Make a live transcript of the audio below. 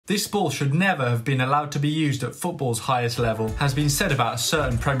This ball should never have been allowed to be used at football's highest level, has been said about a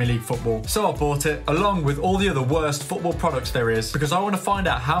certain Premier League football. So I bought it, along with all the other worst football products there is, because I want to find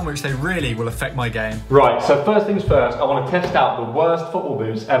out how much they really will affect my game. Right, so first things first, I want to test out the worst football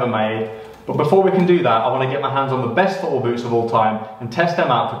boots ever made. But before we can do that, I want to get my hands on the best football boots of all time and test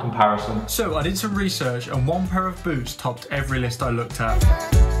them out for comparison. So I did some research and one pair of boots topped every list I looked at.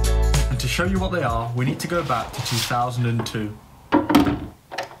 And to show you what they are, we need to go back to 2002.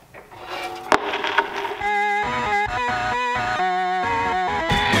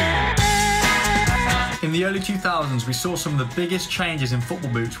 In the early 2000s, we saw some of the biggest changes in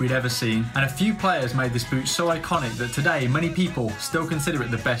football boots we'd ever seen, and a few players made this boot so iconic that today many people still consider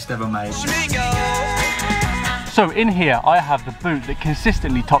it the best ever made. So in here I have the boot that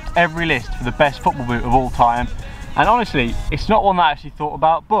consistently topped every list for the best football boot of all time, and honestly it's not one that I actually thought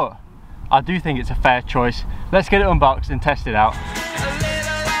about, but I do think it's a fair choice. Let's get it unboxed and test it out.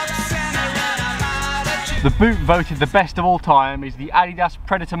 The boot voted the best of all time is the Adidas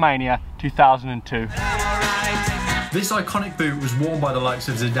Predator Mania 2002. This iconic boot was worn by the likes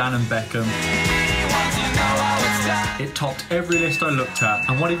of Zidane and Beckham. It topped every list I looked at,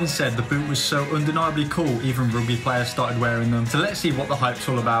 and one even said the boot was so undeniably cool even rugby players started wearing them. So let's see what the hype's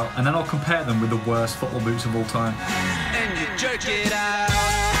all about, and then I'll compare them with the worst football boots of all time. And you jerk it out.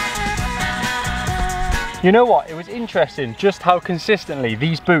 You know what, it was interesting just how consistently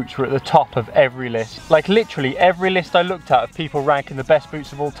these boots were at the top of every list. Like literally every list I looked at of people ranking the best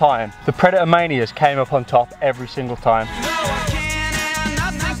boots of all time, the Predator Manias came up on top every single time.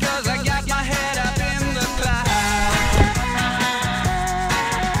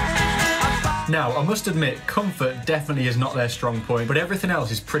 Now, I must admit, comfort definitely is not their strong point, but everything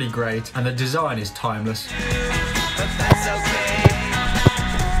else is pretty great, and the design is timeless.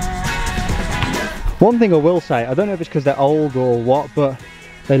 One thing I will say, I don't know if it's because they're old or what, but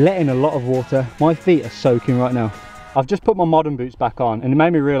they let in a lot of water. My feet are soaking right now. I've just put my modern boots back on and it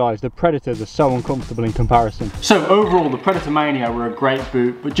made me realise the Predators are so uncomfortable in comparison. So overall the Predator Mania were a great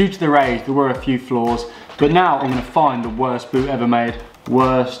boot, but due to their age there were a few flaws. But now I'm going to find the worst boot ever made.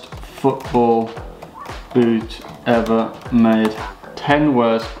 Worst football boot ever made. 10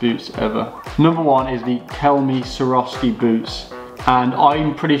 worst boots ever. Number 1 is the Kelmy Swarovski boots, and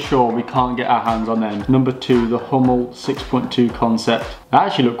I'm pretty sure we can't get our hands on them. Number 2, the Hummel 6.2 concept. They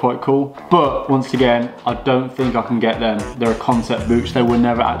actually look quite cool, but once again, I don't think I can get them. They're a concept boots, they were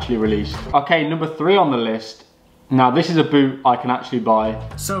never actually released. Okay, number 3 on the list. Now this is a boot I can actually buy.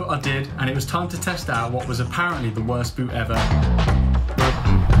 So I did, and it was time to test out what was apparently the worst boot ever.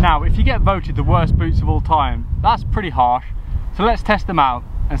 Now, if you get voted the worst boots of all time, that's pretty harsh. So let's test them out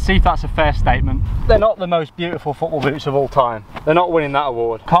and see if that's a fair statement. They're not the most beautiful football boots of all time. They're not winning that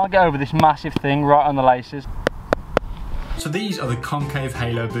award. Can't get over this massive thing right on the laces. So these are the concave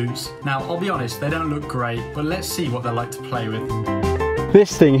halo boots. Now, I'll be honest, they don't look great, but let's see what they're like to play with.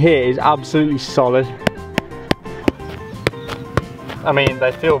 This thing here is absolutely solid. I mean,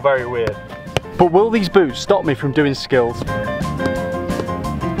 they feel very weird. But will these boots stop me from doing skills?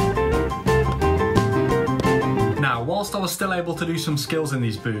 Now, whilst I was still able to do some skills in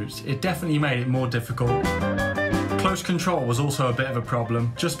these boots, it definitely made it more difficult. Close control was also a bit of a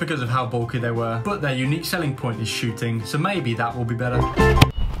problem, just because of how bulky they were, but their unique selling point is shooting, so maybe that will be better.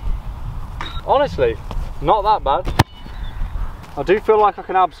 Honestly, not that bad. I do feel like I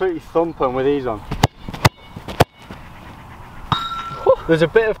can absolutely thump them with these on. There's a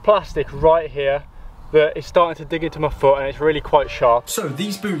bit of plastic right here that is starting to dig into my foot, and it's really quite sharp. So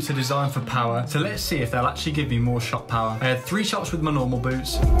these boots are designed for power, so let's see if they'll actually give me more shot power. I had 3 shots with my normal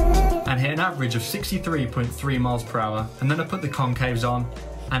boots and hit an average of 63.3 miles per hour, and then I put the concaves on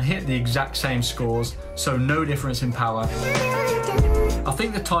and hit the exact same scores, so no difference in power. I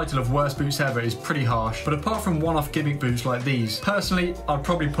think the title of worst boots ever is pretty harsh, but apart from one-off gimmick boots like these, personally I'd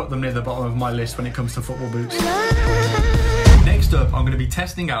probably put them near the bottom of my list when it comes to football boots. Next up, I'm going to be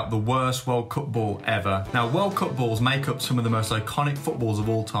testing out the worst World Cup ball ever. Now, World Cup balls make up some of the most iconic footballs of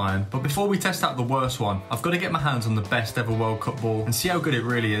all time, but before we test out the worst one, I've got to get my hands on the best ever World Cup ball and see how good it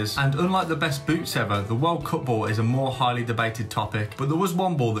really is. And unlike the best boots ever, the World Cup ball is a more highly debated topic, but there was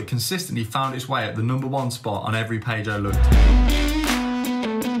one ball that consistently found its way at the #1 spot on every page I looked.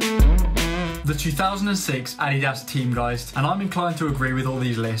 The 2006 Adidas Teamgeist, and I'm inclined to agree with all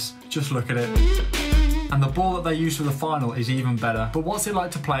these lists. Just look at it. And the ball that they used for the final is even better. But what's it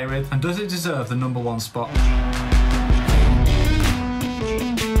like to play with, and does it deserve the #1 spot?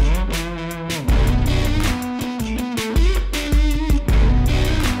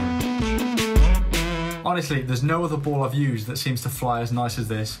 Honestly, there's no other ball I've used that seems to fly as nice as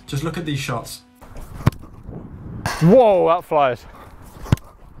this. Just look at these shots. Whoa, that flies.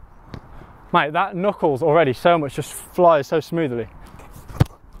 Mate, that knuckles already so much, just flies so smoothly.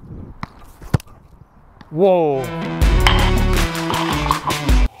 Whoa.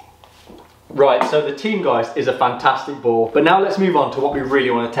 Right, so the Team Geist is a fantastic ball, but now let's move on to what we really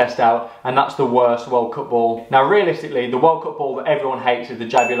want to test out, and that's the worst World Cup ball. Now realistically, the World Cup ball that everyone hates is the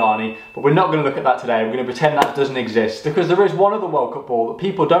Jabulani, but we're not going to look at that today. We're going to pretend that doesn't exist, because there is one other World Cup ball that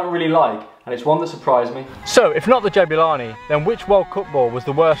people don't really like, and it's one that surprised me. So, if not the Jabulani, then which World Cup ball was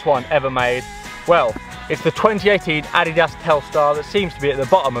the worst one ever made? Well, it's the 2018 Adidas Telstar that seems to be at the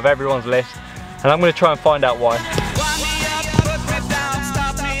bottom of everyone's list, and I'm going to try and find out why.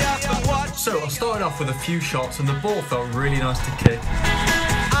 So I started off with a few shots and the ball felt really nice to kick.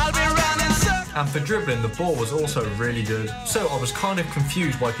 And for dribbling, the ball was also really good. So I was kind of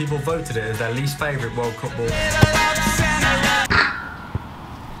confused why people voted it as their least favourite World Cup ball.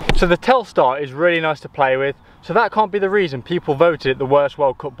 So the Telstar is really nice to play with, so that can't be the reason people voted it the worst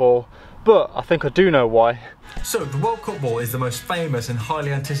World Cup ball. But I think I do know why. So the World Cup ball is the most famous and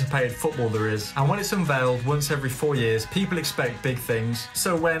highly anticipated football there is, and when it's unveiled once every 4 years, people expect big things.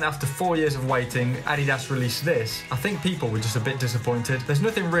 So when after 4 years of waiting Adidas released this, I think people were just a bit disappointed. There's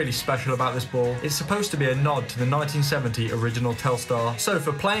nothing really special about this ball. It's supposed to be a nod to the 1970 original Telstar. So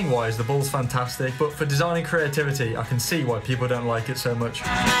for playing wise the ball's fantastic, but for designing creativity I can see why people don't like it so much.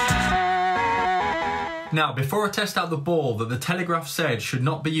 Now, before I test out the ball that the Telegraph said should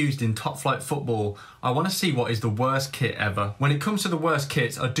not be used in top flight football, I want to see what is the worst kit ever. When it comes to the worst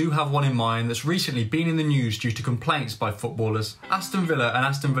kits, I do have one in mind that's recently been in the news due to complaints by footballers. Aston Villa and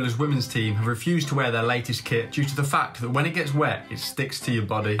Aston Villa's women's team have refused to wear their latest kit due to the fact that when it gets wet, it sticks to your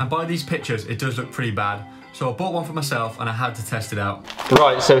body. And by these pictures, it does look pretty bad. So I bought one for myself and I had to test it out.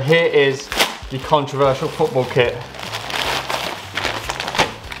 Right, so here is the controversial football kit.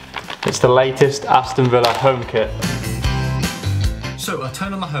 It's the latest Aston Villa home kit. So I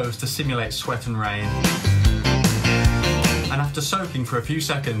turned on the hose to simulate sweat and rain. And after soaking for a few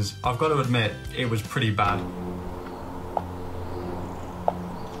seconds, I've got to admit, it was pretty bad.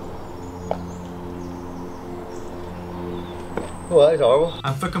 Well, that is horrible.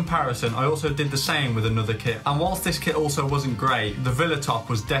 And for comparison, I also did the same with another kit. And whilst this kit also wasn't great, the Villa top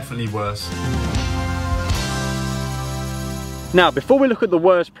was definitely worse. Now, before we look at the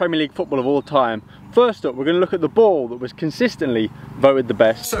worst Premier League football of all time, first up we're going to look at the ball that was consistently voted the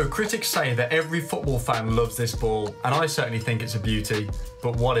best. So critics say that every football fan loves this ball, and I certainly think it's a beauty.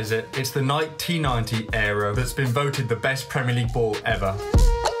 But what is it? It's the Nike T90 Aero that's been voted the best Premier League ball ever.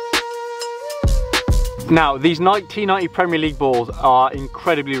 Now, these Nike T90 Premier League balls are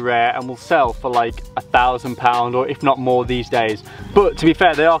incredibly rare and will sell for like £1,000 or if not more these days. But to be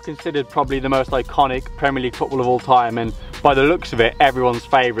fair, they are considered probably the most iconic Premier League football of all time, and by the looks of it, everyone's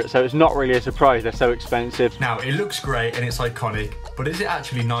favourite, so it's not really a surprise they're so expensive. Now, it looks great and it's iconic, but is it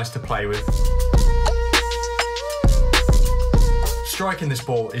actually nice to play with? Striking this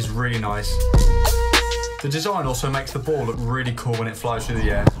ball is really nice. The design also makes the ball look really cool when it flies through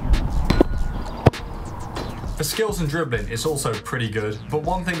the air. For skills and dribbling, it's also pretty good, but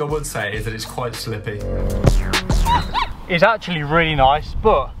one thing I would say is that it's quite slippy. It's actually really nice,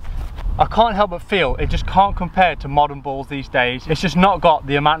 but I can't help but feel it just can't compare to modern balls these days. It's just not got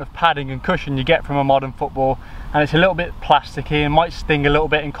the amount of padding and cushion you get from a modern football, and it's a little bit plasticky and might sting a little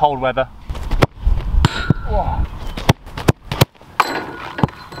bit in cold weather. Whoa.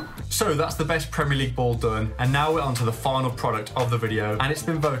 So that's the best Premier League ball done, and now we're on to the final product of the video, and it's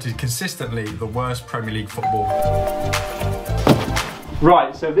been voted consistently the worst Premier League football.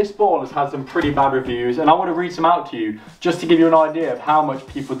 Right, so this ball has had some pretty bad reviews, and I want to read some out to you just to give you an idea of how much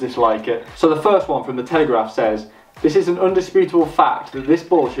people dislike it. So the first one from the Telegraph says, "This is an undisputable fact that this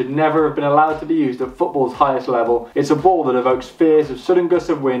ball should never have been allowed to be used at football's highest level. It's a ball that evokes fears of sudden gusts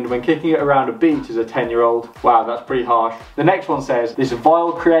of wind when kicking it around a beach as a 10-year-old. Wow, that's pretty harsh. The next one says, "This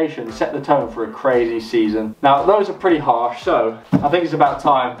vile creation set the tone for a crazy season." Now, those are pretty harsh, so I think it's about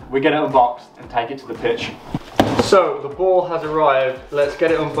time we get it unboxed and take it to the pitch. So, the ball has arrived. Let's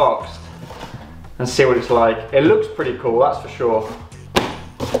get it unboxed and see what it's like. It looks pretty cool, that's for sure.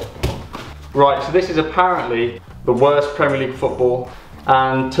 Right, so this is apparently the worst Premier League football,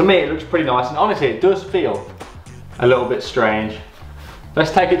 and to me it looks pretty nice, and honestly it does feel a little bit strange.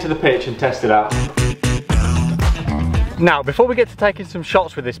 Let's take it to the pitch and test it out. Now, before we get to taking some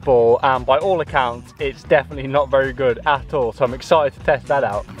shots with this ball, and by all accounts it's definitely not very good at all, so I'm excited to test that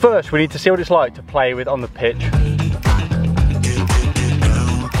out. First we need to see what it's like to play with on the pitch.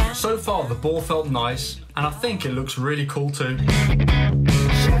 So far the ball felt nice, and I think it looks really cool too.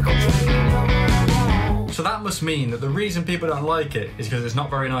 So that must mean that the reason people don't like it is because it's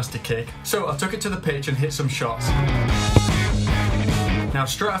not very nice to kick. So I took it to the pitch and hit some shots. Now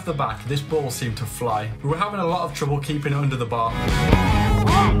straight off the back, this ball seemed to fly. We were having a lot of trouble keeping it under the bar.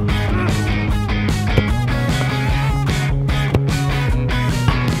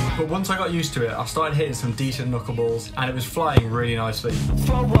 But once I got used to it, I started hitting some decent knuckleballs and it was flying really nicely.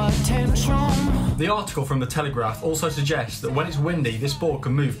 The article from the Telegraph also suggests that when it's windy, this ball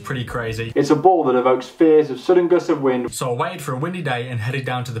can move pretty crazy. It's a ball that evokes fears of sudden gusts of wind. So I waited for a windy day and headed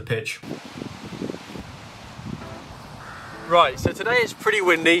down to the pitch. Right, so today it's pretty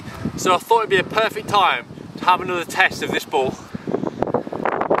windy, so I thought it'd be a perfect time to have another test of this ball.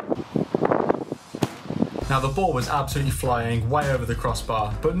 Now the ball was absolutely flying way over the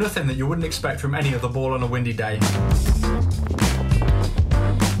crossbar, but nothing that you wouldn't expect from any other ball on a windy day.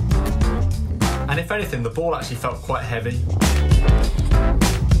 And if anything, the ball actually felt quite heavy.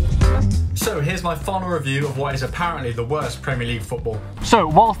 So here's my final review of what is apparently the worst Premier League football. So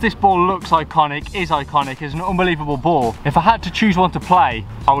whilst this ball looks iconic, is iconic, is an unbelievable ball, if I had to choose one to play,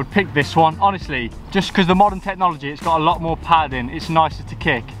 I would pick this one, honestly. Just because the modern technology, it's got a lot more padding, it's nicer to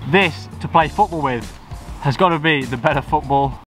kick. This, to play football with, has got to be the better football.